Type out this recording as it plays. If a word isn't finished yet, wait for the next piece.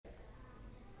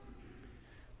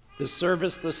The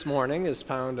service this morning is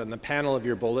found on the panel of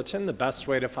your bulletin. The best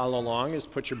way to follow along is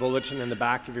put your bulletin in the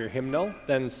back of your hymnal,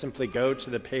 then simply go to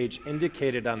the page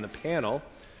indicated on the panel.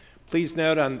 Please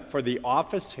note for the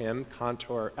office hymn,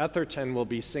 Cantor Etherton will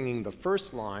be singing the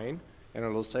first line, and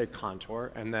it'll say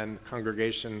Cantor, and then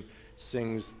congregation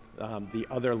sings the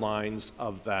other lines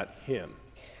of that hymn.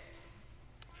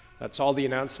 That's all the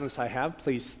announcements I have.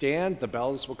 Please stand. The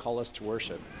bells will call us to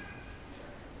worship.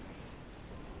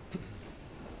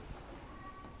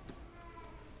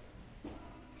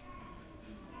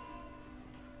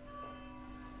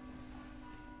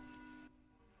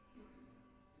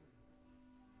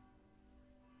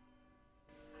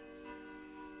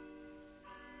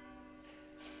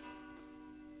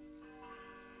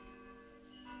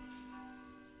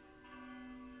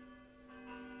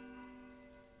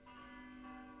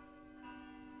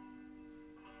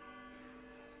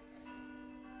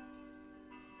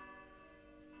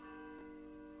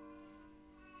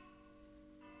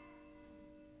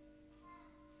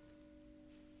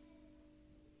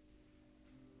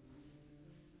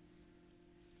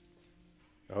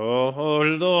 O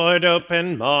Lord,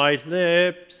 open my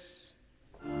lips.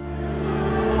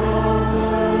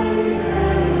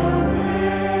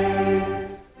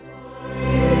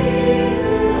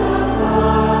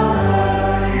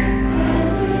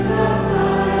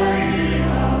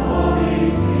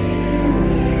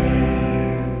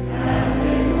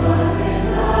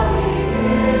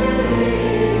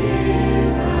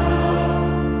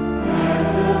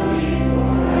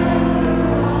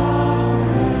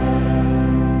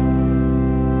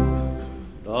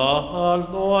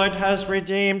 Has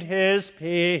redeemed his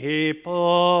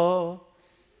people.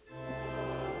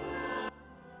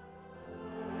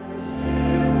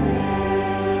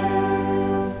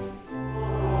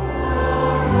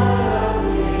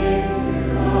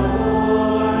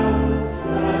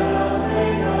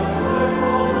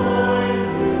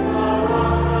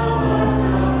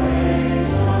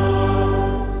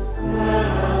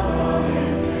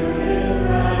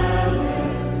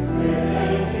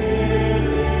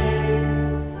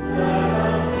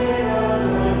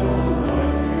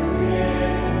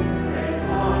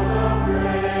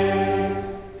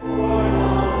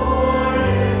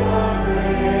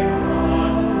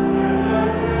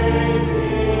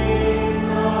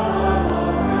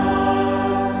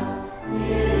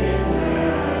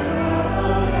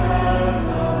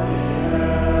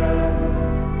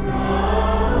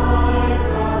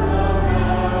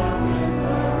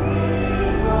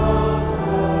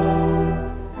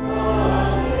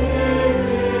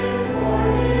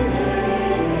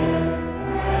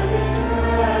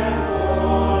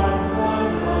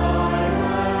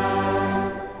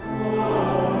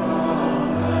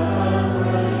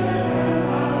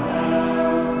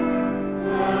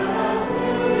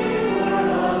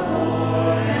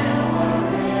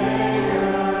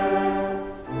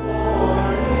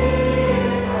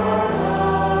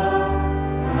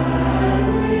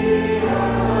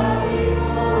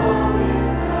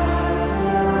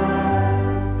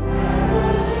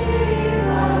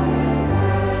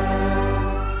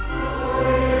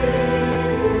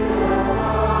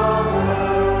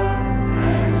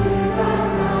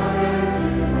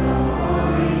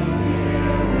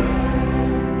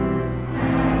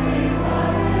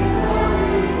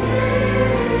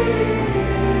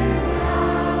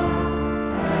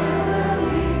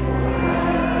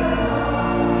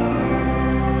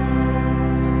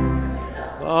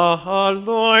 The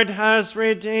Lord has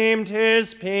redeemed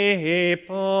his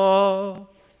people.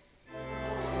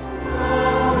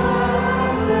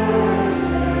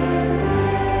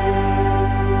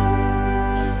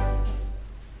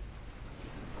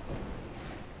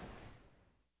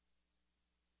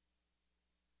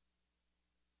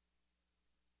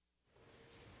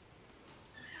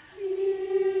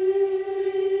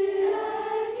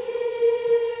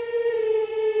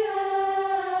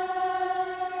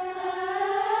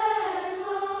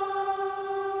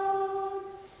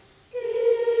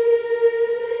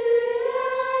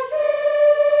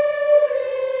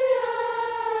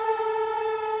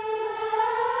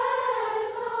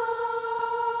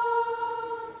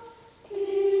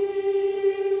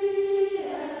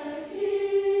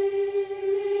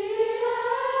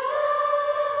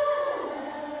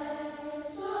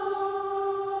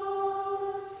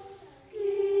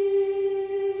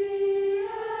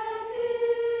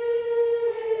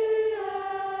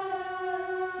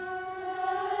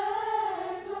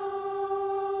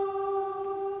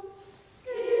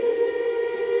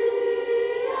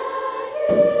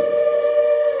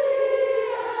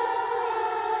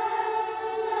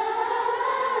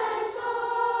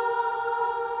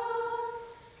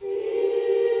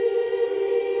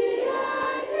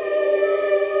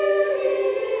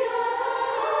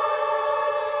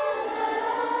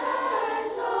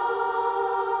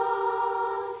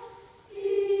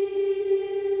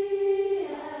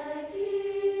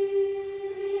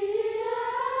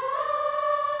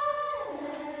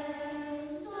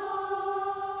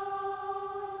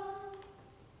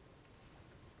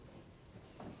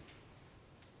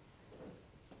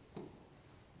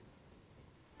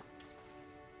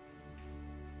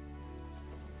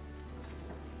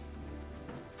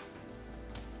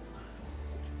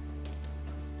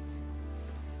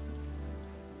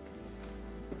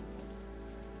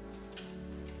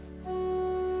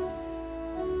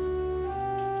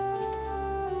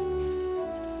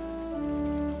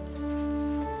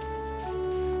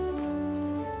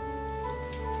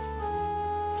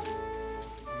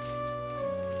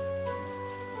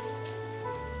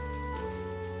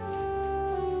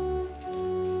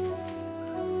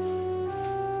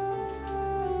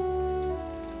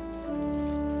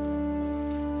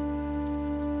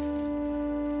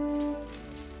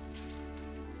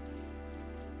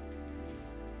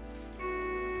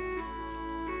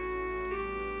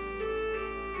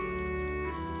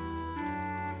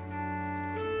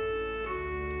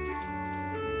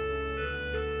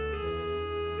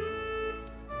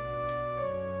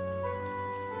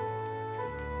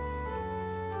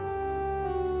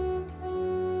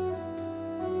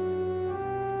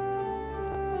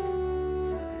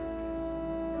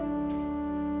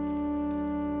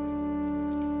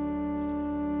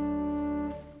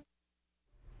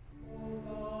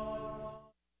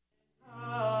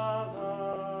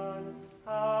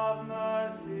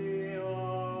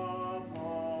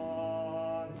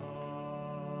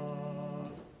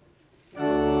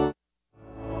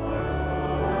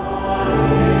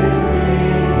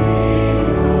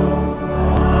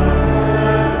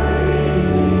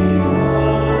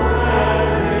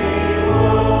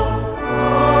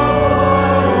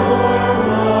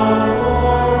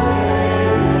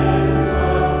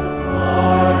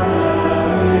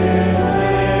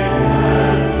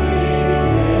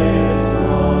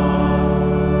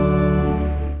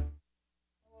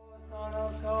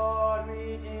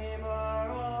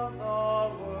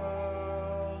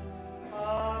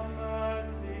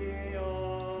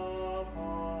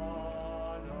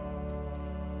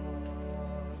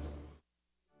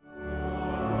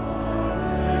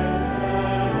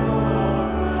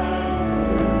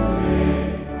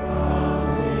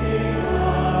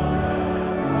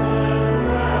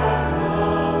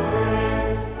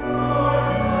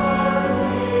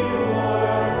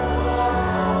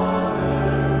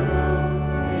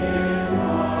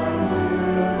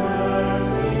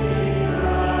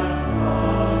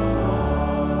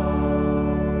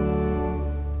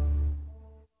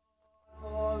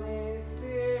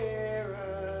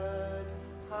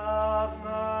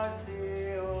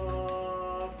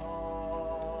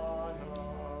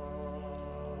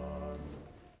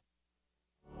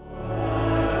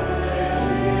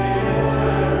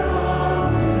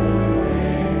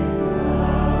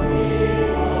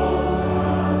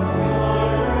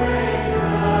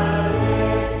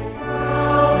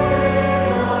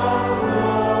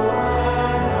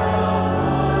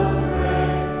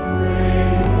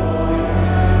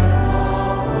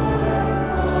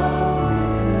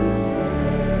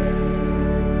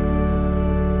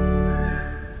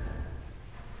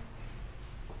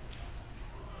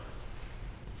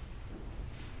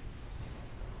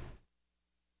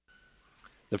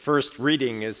 The first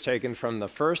reading is taken from the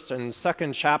first and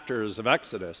second chapters of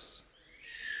Exodus.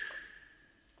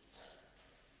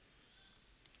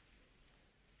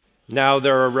 Now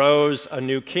there arose a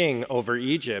new king over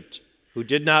Egypt who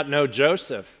did not know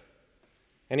Joseph.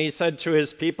 And he said to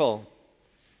his people,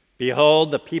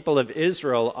 "Behold, the people of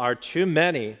Israel are too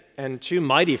many and too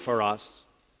mighty for us.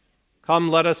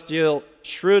 Come, let us deal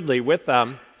shrewdly with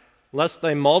them, lest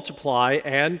they multiply,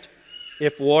 and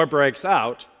if war breaks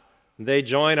out, they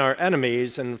join our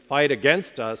enemies and fight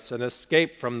against us and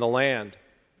escape from the land."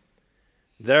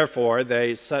 Therefore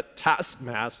they set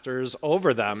taskmasters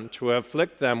over them to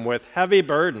afflict them with heavy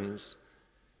burdens.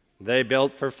 They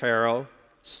built for Pharaoh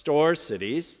store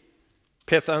cities,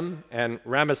 Pithom and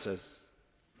Ramesses.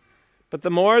 But the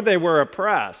more they were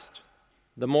oppressed,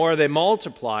 the more they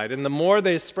multiplied, and the more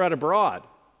they spread abroad.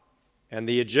 And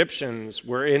the Egyptians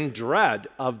were in dread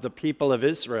of the people of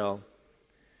Israel.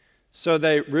 So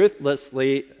they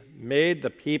ruthlessly made the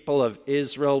people of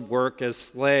Israel work as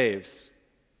slaves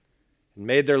and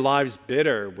made their lives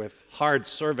bitter with hard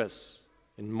service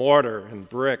in mortar and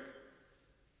brick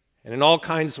and in all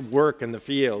kinds of work in the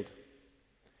field.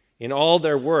 In all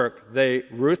their work, they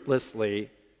ruthlessly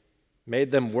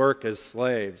made them work as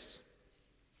slaves.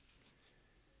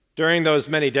 During those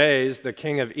many days, the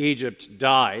king of Egypt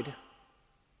died,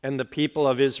 and the people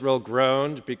of Israel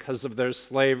groaned because of their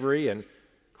slavery and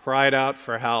cried out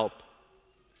for help.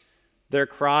 Their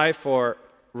cry for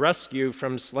rescue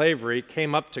from slavery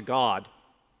came up to God,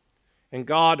 and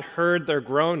God heard their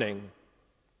groaning.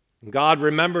 And God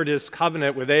remembered his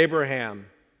covenant with Abraham,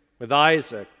 with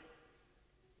Isaac,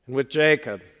 and with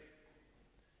Jacob.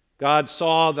 God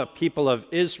saw the people of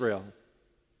Israel,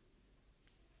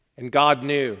 and God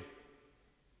knew.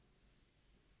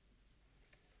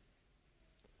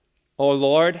 O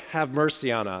Lord, have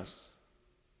mercy on us.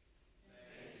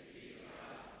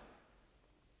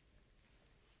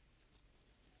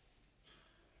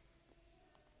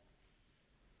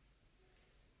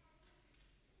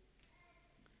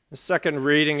 The second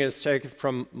reading is taken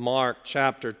from Mark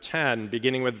chapter 10,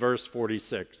 beginning with verse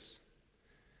 46.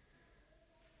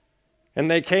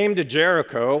 And they came to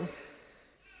Jericho,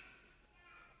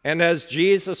 and as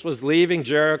Jesus was leaving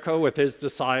Jericho with his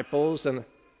disciples and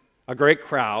a great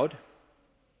crowd,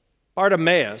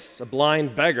 Bartimaeus, a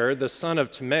blind beggar, the son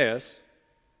of Timaeus,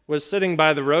 was sitting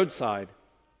by the roadside.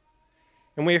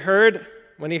 And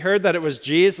when he heard that it was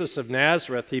Jesus of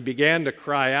Nazareth, he began to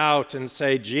cry out and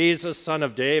say, "Jesus, Son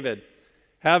of David,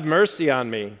 have mercy on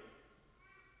me."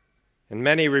 And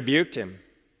many rebuked him,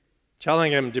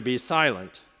 telling him to be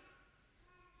silent.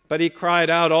 But he cried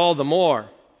out all the more,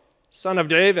 "Son of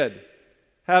David,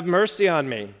 have mercy on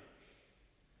me."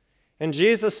 And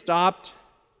Jesus stopped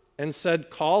and said,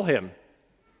 "Call him."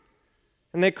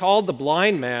 And they called the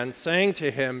blind man, saying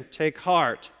to him, "Take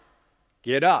heart,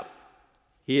 get up.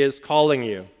 He is calling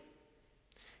you."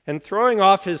 And throwing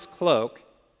off his cloak,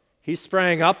 he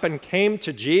sprang up and came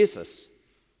to Jesus.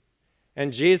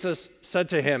 And Jesus said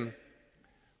to him,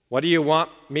 "What do you want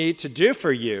me to do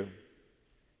for you?"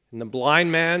 And the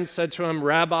blind man said to him,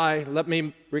 "Rabbi, let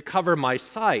me recover my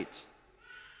sight."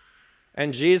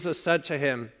 And Jesus said to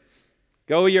him,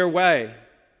 "Go your way,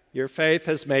 your faith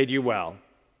has made you well."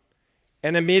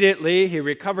 And immediately he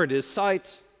recovered his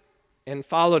sight and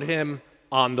followed him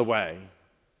on the way.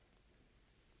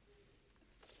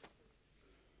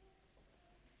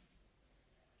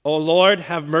 O Lord,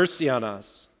 have mercy on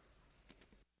us.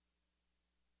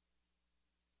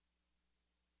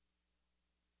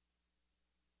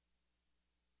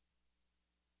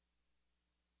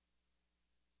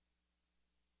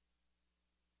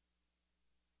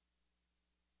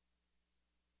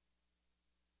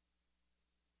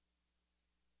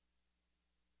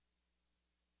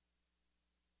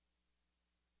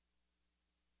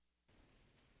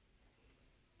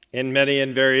 In many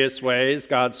and various ways,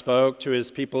 God spoke to his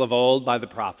people of old by the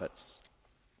prophets.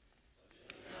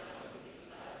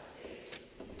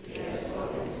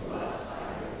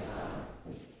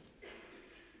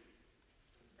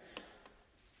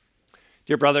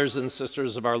 Dear brothers and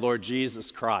sisters of our Lord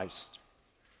Jesus Christ,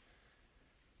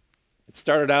 it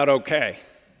started out okay.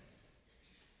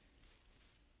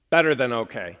 Better than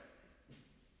okay.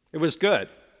 It was good.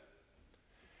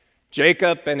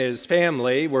 Jacob and his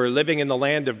family were living in the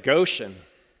land of Goshen,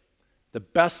 the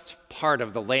best part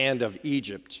of the land of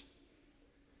Egypt.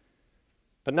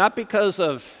 But not because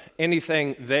of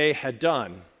anything they had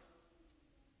done.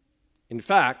 In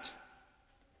fact,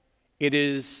 it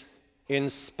is in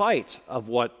spite of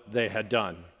what they had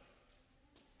done.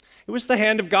 It was the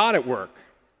hand of God at work.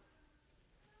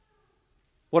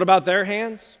 What about their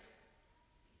hands?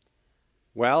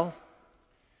 Well,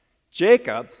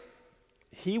 Jacob,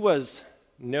 he was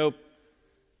no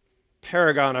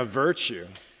paragon of virtue.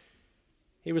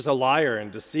 He was a liar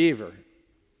and deceiver.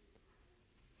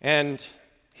 And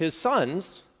his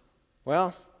sons,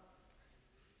 well,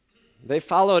 they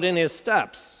followed in his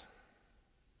steps.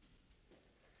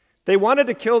 They wanted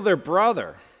to kill their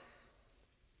brother,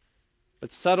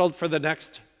 but settled for the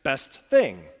next best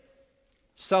thing,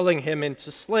 selling him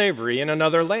into slavery in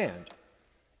another land.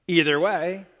 Either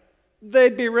way,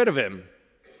 they'd be rid of him.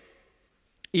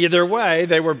 Either way,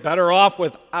 they were better off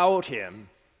without him.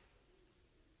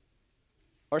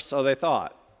 Or so they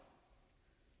thought.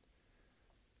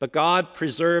 But God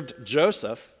preserved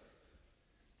Joseph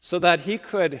so that he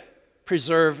could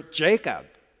preserve Jacob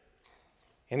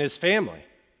and his family.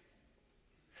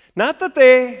 Not that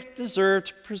they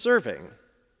deserved preserving,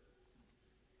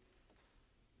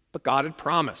 but God had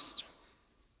promised.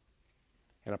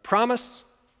 And a promise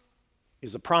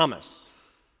is a promise.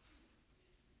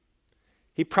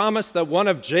 He promised that one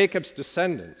of Jacob's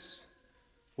descendants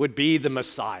would be the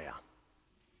Messiah.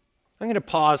 I'm going to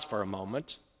pause for a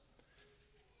moment.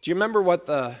 Do you remember what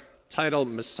the title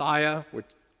Messiah, which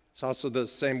is also the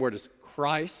same word as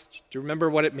Christ, do you remember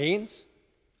what it means?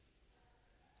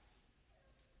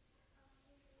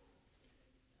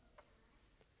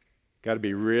 Got to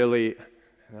be really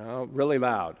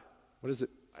loud. What is it?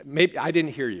 Maybe I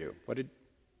didn't hear you. What did?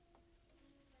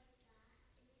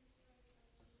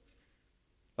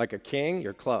 Like a king?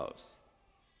 You're close.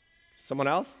 Someone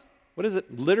else? What does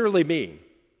it literally mean?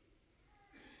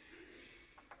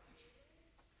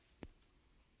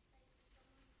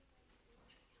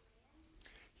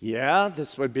 Yeah,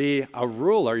 this would be a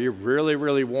ruler. You're really,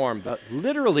 really warm. But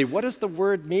literally, what does the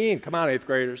word mean? Come on, 8th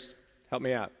graders. Help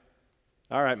me out.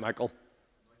 All right, Michael.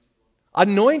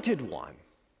 Anointed one.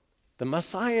 The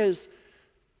Messiah is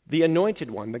the anointed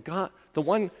one, the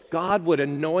one God would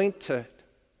anoint to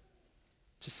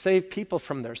save people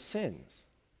from their sins,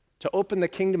 to open the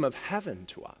kingdom of heaven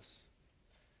to us.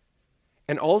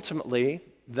 And ultimately,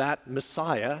 that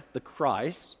Messiah, the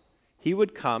Christ, he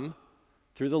would come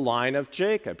through the line of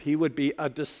Jacob. He would be a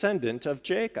descendant of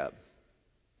Jacob.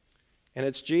 And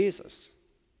it's Jesus,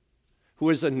 who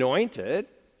was anointed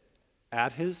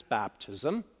at his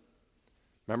baptism.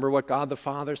 Remember what God the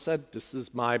Father said? This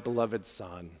is my beloved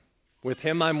Son. With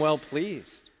him I'm well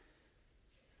pleased.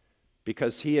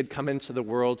 Because he had come into the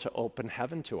world to open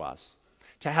heaven to us,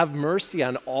 to have mercy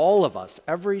on all of us,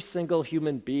 every single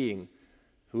human being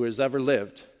who has ever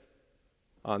lived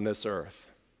on this earth.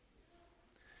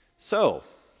 So,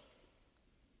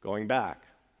 going back.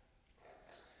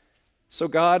 So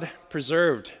God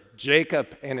preserved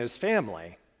Jacob and his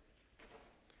family.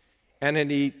 And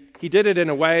he did it in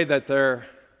a way that there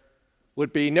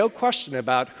would be no question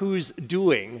about whose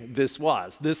doing this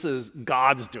was. This is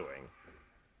God's doing.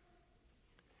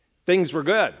 Things were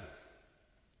good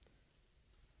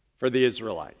for the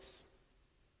Israelites.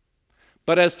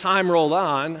 But as time rolled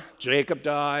on, Jacob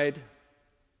died,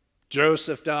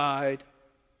 Joseph died,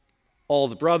 all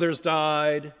the brothers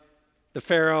died, the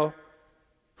Pharaoh,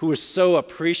 who was so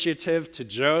appreciative to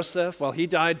Joseph, well, he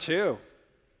died too.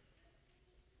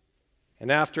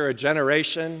 And after a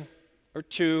generation or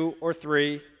two or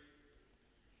three,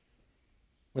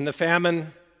 when the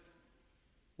famine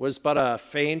was but a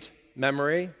faint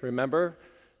memory, remember,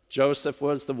 Joseph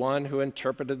was the one who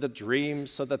interpreted the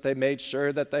dreams so that they made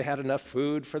sure that they had enough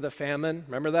food for the famine.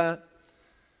 Remember that?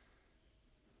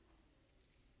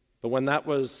 But when that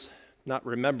was not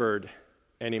remembered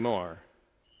anymore,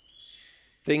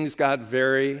 things got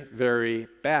very, very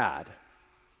bad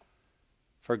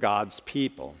for God's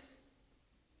people.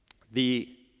 The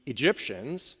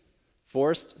Egyptians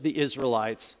forced the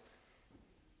Israelites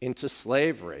into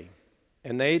slavery,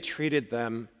 and they treated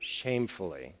them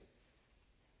shamefully.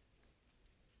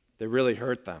 They really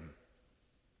hurt them.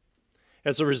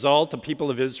 As a result, the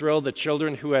people of Israel, the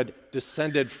children who had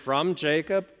descended from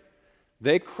Jacob,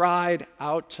 they cried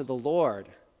out to the Lord,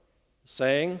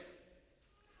 saying,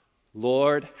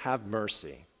 "Lord, have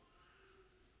mercy."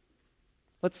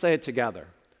 Let's say it together.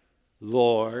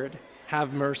 Lord,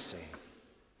 have mercy.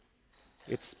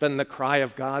 It's been the cry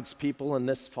of God's people in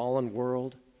this fallen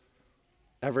world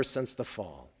ever since the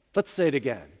fall. Let's say it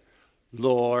again.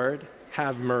 Lord,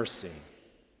 have mercy.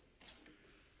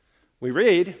 We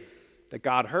read that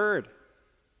God heard,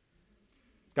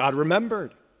 God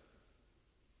remembered,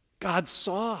 God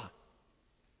saw,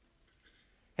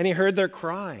 and he heard their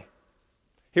cry.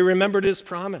 He remembered his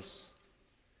promise.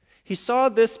 He saw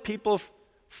this people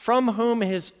from whom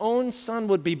his own son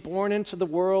would be born into the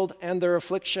world and their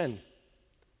affliction.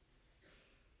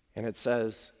 And it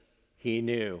says, he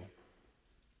knew.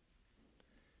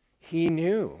 He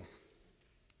knew.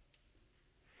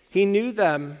 He knew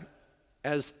them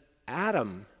as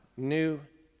Adam knew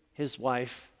his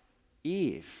wife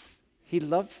Eve. He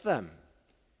loved them.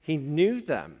 He knew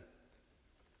them,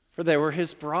 for they were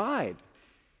his bride.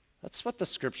 That's what the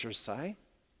scriptures say.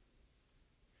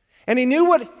 And he knew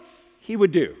what he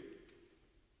would do.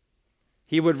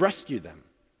 He would rescue them.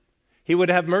 He would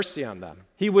have mercy on them.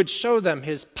 He would show them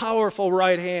his powerful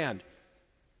right hand.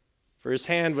 For his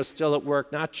hand was still at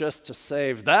work, not just to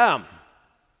save them,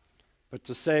 but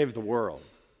to save the world.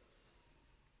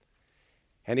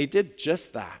 And he did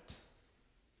just that.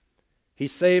 He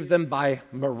saved them by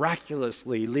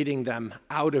miraculously leading them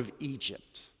out of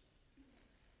Egypt.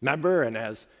 Remember, and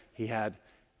as he had,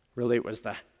 really it was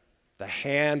the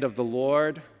hand of the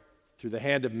Lord through the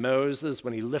hand of Moses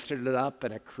when he lifted it up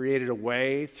and it created a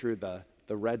way through the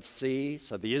Red Sea.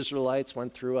 So the Israelites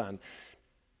went through on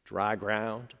dry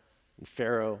ground, and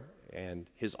Pharaoh and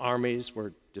his armies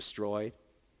were destroyed.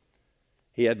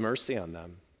 He had mercy on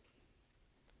them.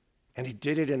 And he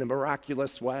did it in a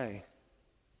miraculous way.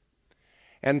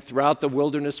 And throughout the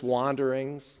wilderness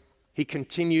wanderings, he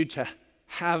continued to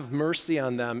have mercy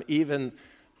on them, even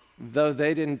though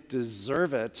they didn't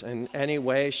deserve it in any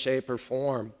way, shape, or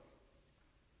form.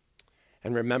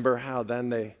 And remember how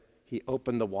then he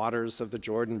opened the waters of the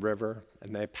Jordan River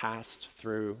and they passed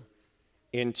through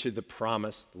into the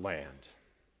promised land.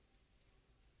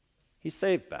 He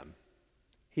saved them.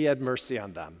 He had mercy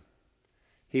on them.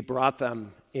 He brought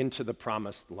them into the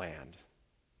promised land.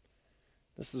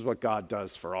 This is what God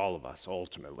does for all of us,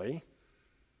 ultimately.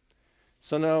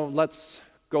 So now let's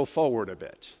go forward a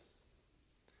bit.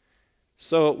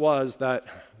 So it was that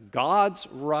God's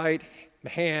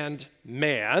right-hand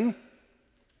man,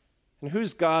 and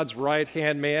who's God's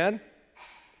right-hand man?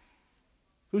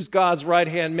 Who's God's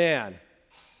right-hand man?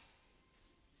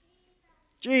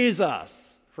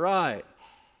 Jesus, right.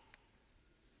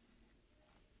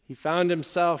 He found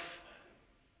himself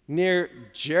near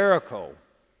Jericho.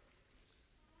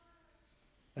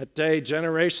 That day,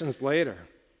 generations later,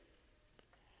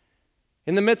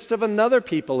 in the midst of another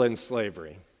people in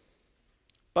slavery,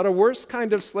 but a worse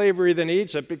kind of slavery than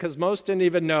Egypt because most didn't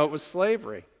even know it was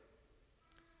slavery.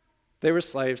 They were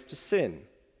slaves to sin,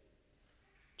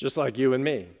 just like you and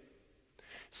me.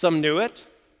 Some knew it.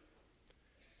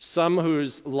 Some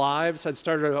whose lives had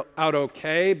started out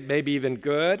okay, maybe even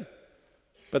good,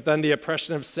 but then the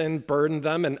oppression of sin burdened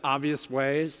them in obvious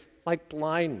ways, like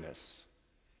blindness,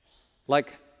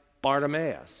 like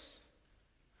Bartimaeus.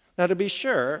 Now, to be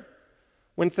sure,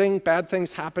 when bad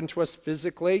things happen to us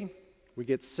physically, we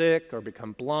get sick or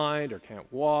become blind or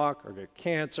can't walk or get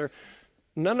cancer,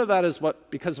 none of that is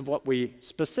because of what we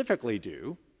specifically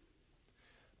do,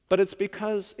 but it's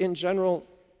because, in general,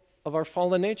 of our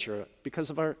fallen nature, because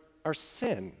of our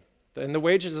sin. And the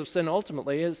wages of sin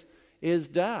ultimately is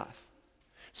death.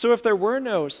 So if there were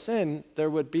no sin, there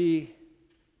would be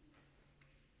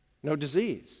no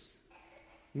disease,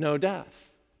 no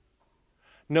death,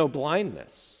 no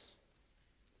blindness.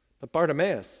 But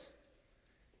Bartimaeus,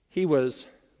 he was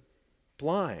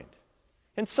blind.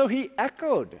 And so he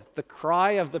echoed the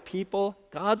cry of the people,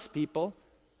 God's people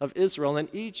of Israel in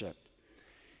Egypt.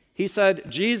 He said,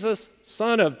 Jesus,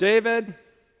 son of David.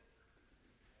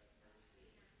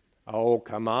 Oh,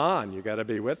 come on, you got to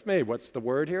be with me. What's the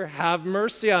word here? Have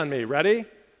mercy on me. Ready?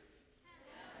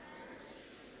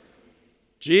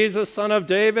 Jesus, son of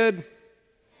David.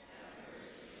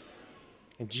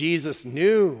 And Jesus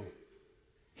knew.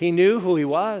 He knew who he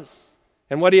was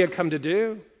and what he had come to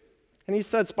do. And he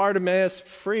sets Bartimaeus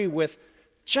free with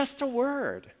just a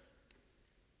word.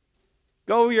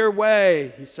 Go your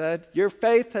way, he said. Your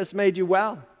faith has made you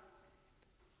well.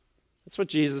 That's what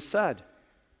Jesus said.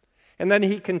 And then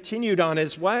he continued on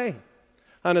his way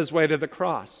to the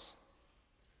cross.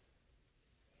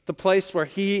 The place where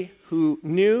he who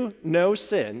knew no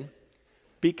sin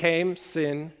became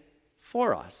sin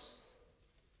for us.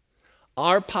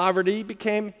 Our poverty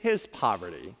became his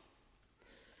poverty.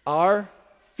 Our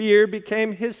fear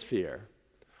became his fear.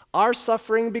 Our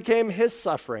suffering became his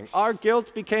suffering. Our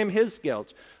guilt became his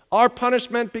guilt. Our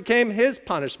punishment became his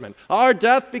punishment. Our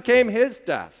death became his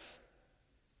death.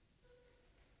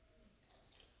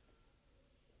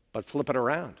 But flip it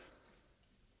around.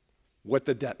 What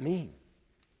did that mean?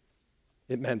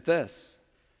 It meant this.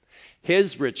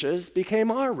 His riches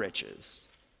became our riches.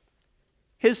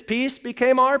 His peace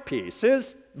became our peace.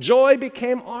 His joy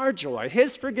became our joy.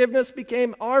 His forgiveness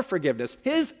became our forgiveness.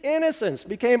 His innocence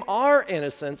became our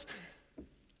innocence.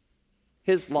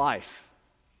 His life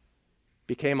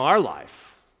became our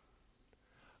life.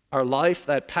 Our life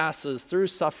that passes through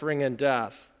suffering and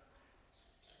death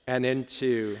and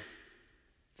into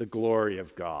the glory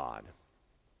of God.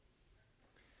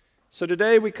 So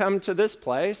today we come to this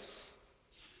place,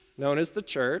 known as the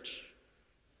church,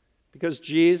 because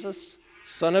Jesus,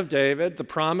 Son of David, the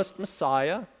promised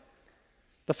Messiah,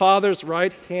 the Father's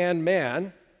right-hand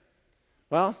man,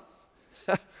 well,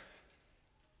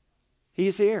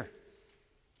 he's here.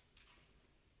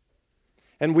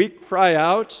 And we cry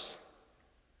out,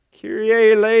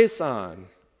 Kyrie eleison,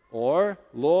 or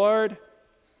Lord,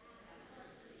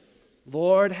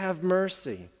 Lord, have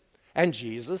mercy. And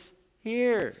Jesus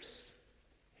hears.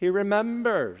 He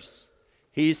remembers.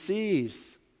 He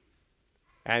sees.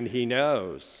 And he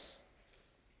knows.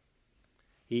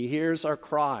 He hears our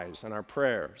cries and our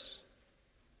prayers.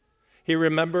 He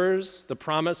remembers the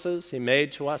promises he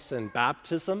made to us in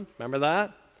baptism. Remember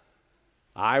that?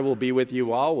 I will be with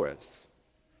you always.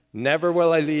 Never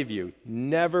will I leave you.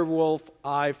 Never will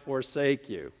I forsake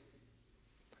you.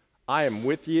 I am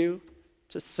with you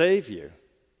to save you.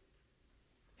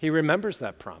 He remembers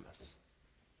that promise.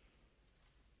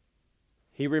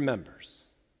 He remembers.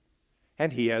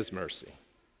 And he has mercy.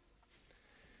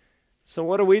 So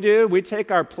what do? We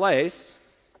take our place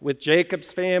with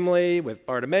Jacob's family, with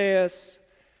Bartimaeus,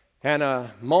 and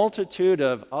a multitude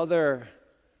of other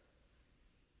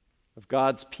of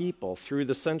God's people through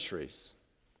the centuries.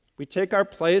 We take our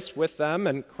place with them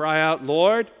and cry out,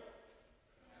 Lord.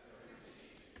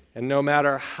 And no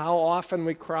matter how often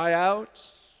we cry out,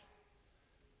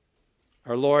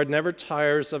 our Lord never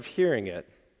tires of hearing it,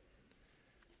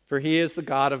 for he is the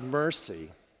God of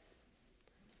mercy,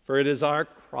 for it is our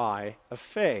cry of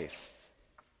faith.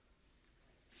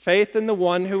 Faith in the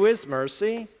one who is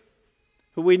mercy,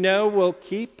 who we know will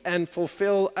keep and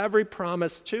fulfill every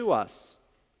promise to us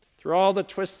through all the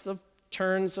twists of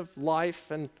turns of life,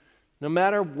 and no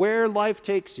matter where life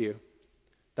takes you,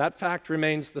 that fact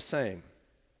remains the same.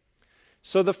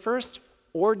 So the first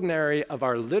ordinary of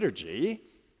our liturgy,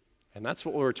 and that's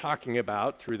what we're talking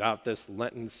about throughout this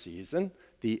Lenten season,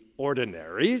 the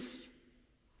ordinaries.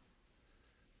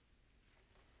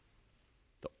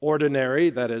 The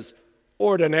ordinary that is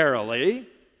ordinarily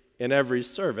in every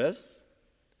service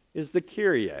is the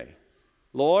Kyrie,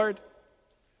 Lord.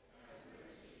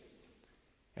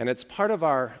 And it's part of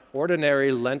our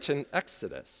ordinary Lenten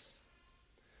exodus.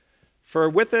 For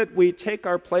with it, we take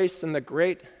our place in the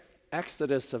great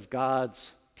exodus of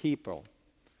God's people,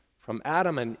 from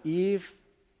Adam and Eve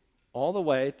all the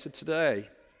way to today,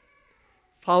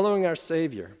 following our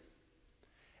Savior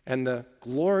and the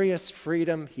glorious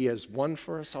freedom he has won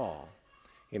for us all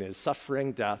in his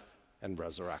suffering, death, and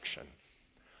resurrection.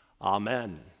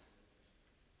 Amen.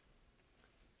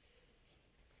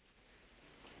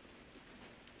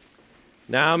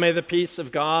 Now may the peace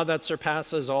of God that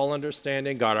surpasses all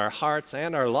understanding guard our hearts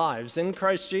and our lives in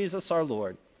Christ Jesus our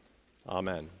Lord.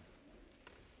 Amen.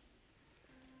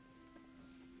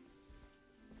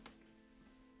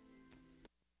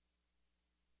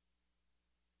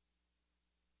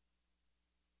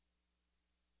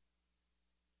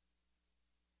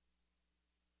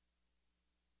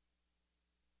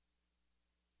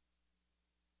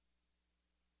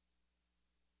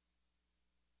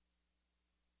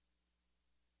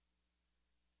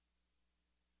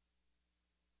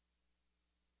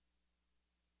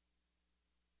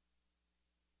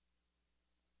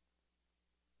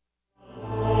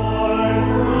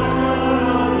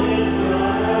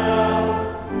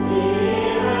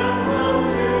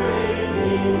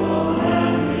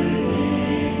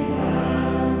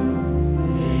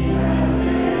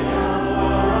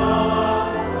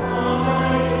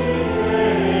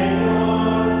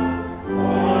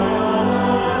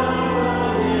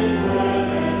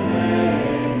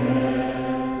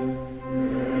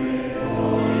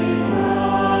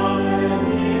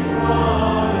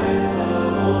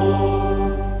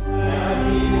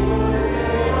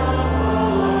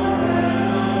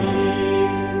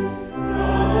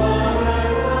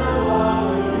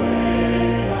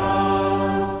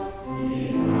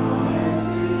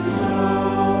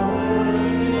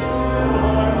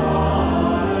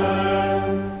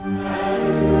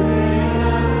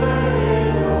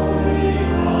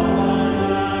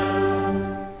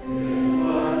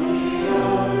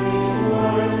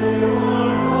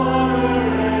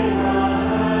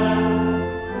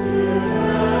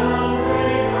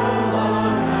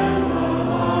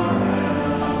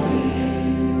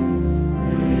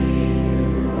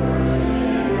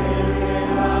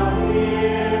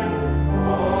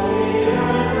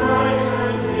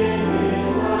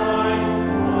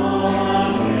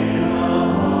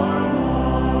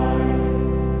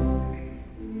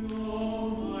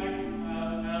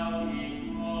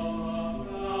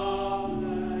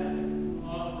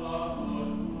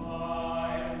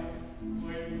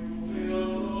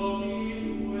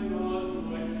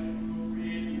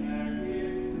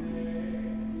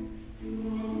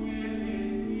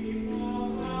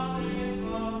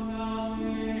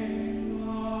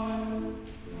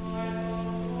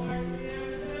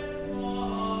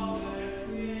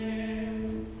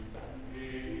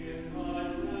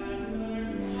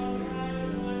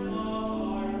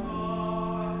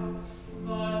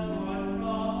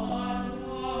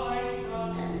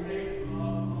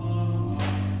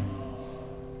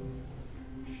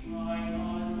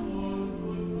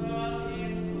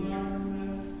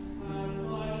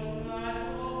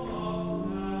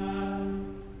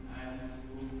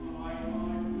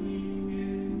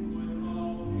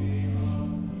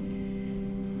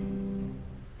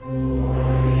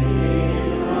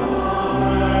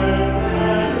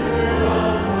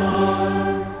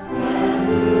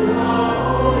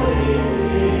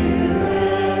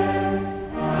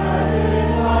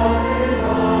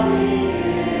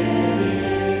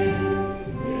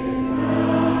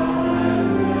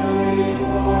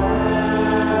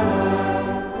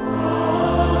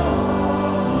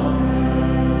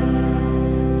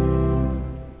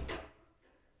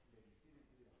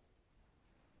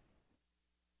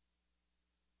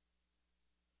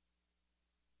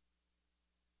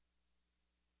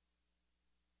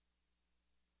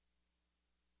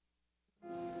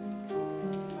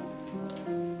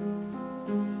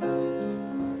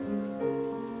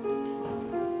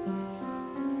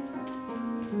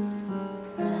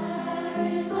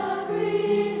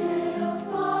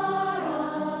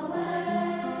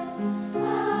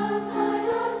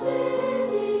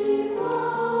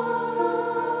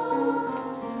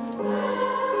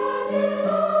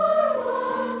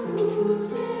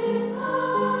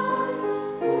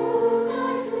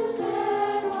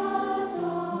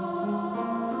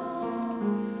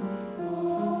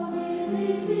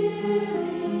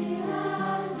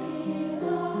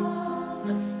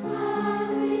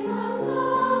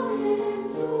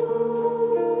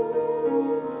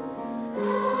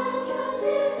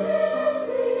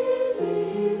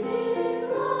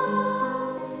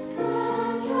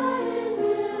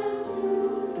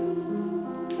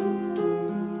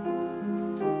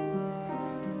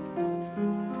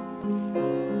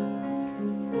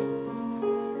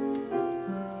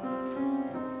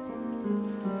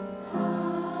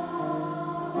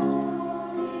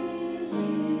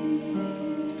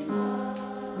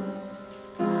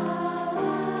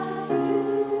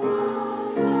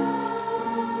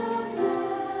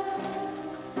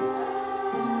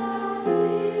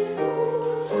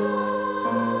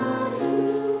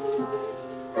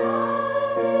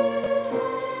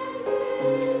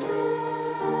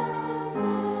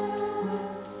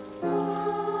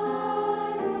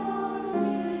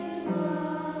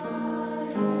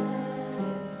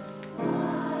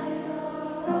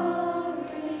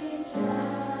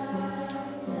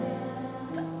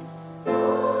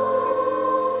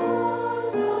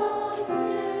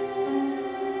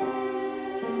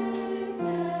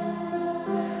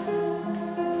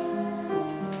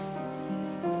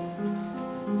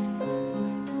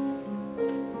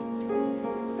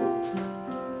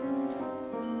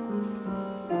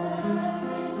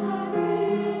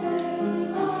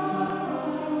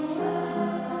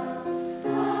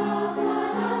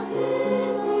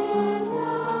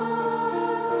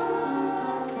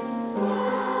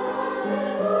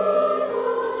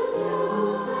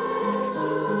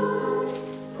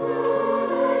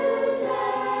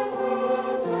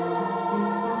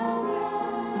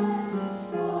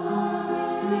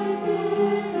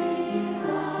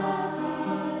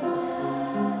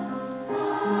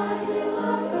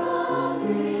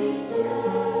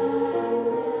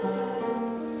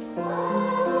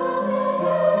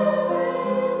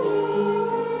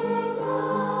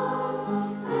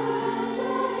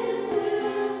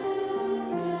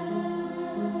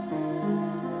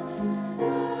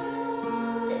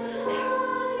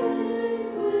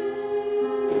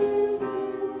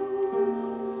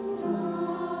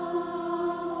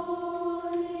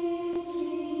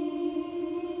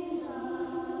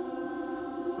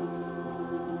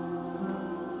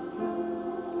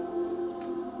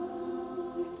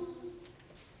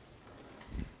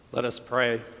 Let us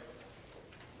pray.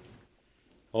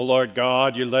 O Lord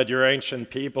God, you led your ancient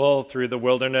people through the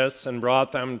wilderness and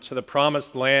brought them to the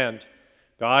promised land.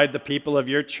 Guide the people of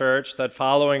your church that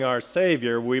following our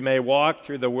Savior, we may walk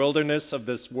through the wilderness of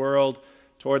this world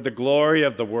toward the glory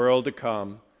of the world to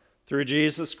come. Through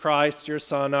Jesus Christ, your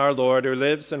Son, our Lord, who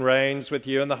lives and reigns with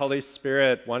you in the Holy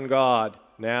Spirit, one God,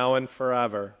 now and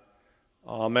forever.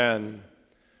 Amen.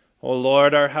 O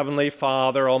Lord, our heavenly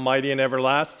Father, almighty and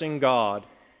everlasting God,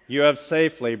 you have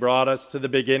safely brought us to the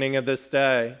beginning of this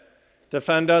day.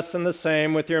 Defend us in the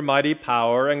same with your mighty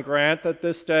power, and grant that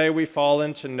this day we fall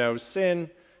into no sin,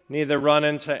 neither run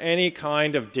into any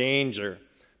kind of danger,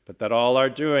 but that all our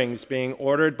doings, being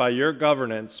ordered by your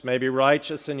governance, may be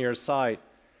righteous in your sight.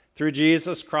 Through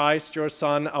Jesus Christ, your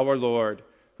Son, our Lord,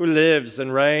 who lives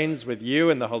and reigns with you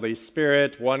in the Holy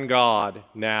Spirit, one God,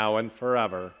 now and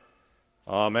forever.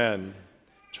 Amen.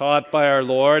 Taught by our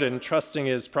Lord and trusting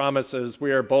his promises,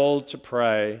 we are bold to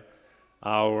pray,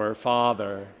 Our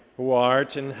Father, who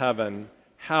art in heaven,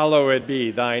 hallowed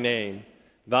be thy name.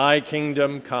 Thy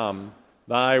kingdom come,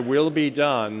 thy will be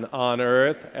done on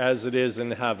earth as it is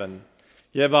in heaven.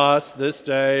 Give us this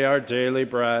day our daily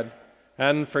bread,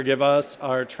 and forgive us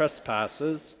our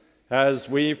trespasses, as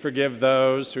we forgive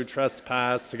those who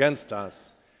trespass against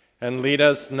us. And lead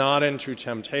us not into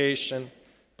temptation,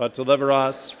 but deliver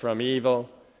us from evil.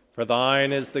 For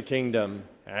thine is the kingdom,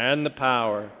 and the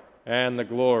power, and the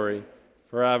glory,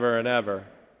 forever and ever.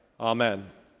 Amen.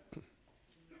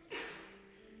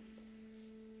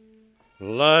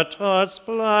 Let us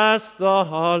bless the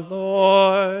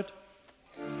Lord.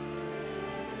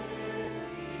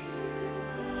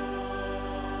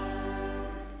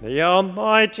 The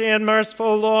Almighty and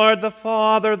merciful Lord, the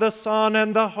Father, the Son,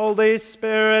 and the Holy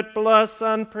Spirit bless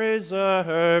and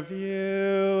preserve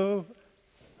you.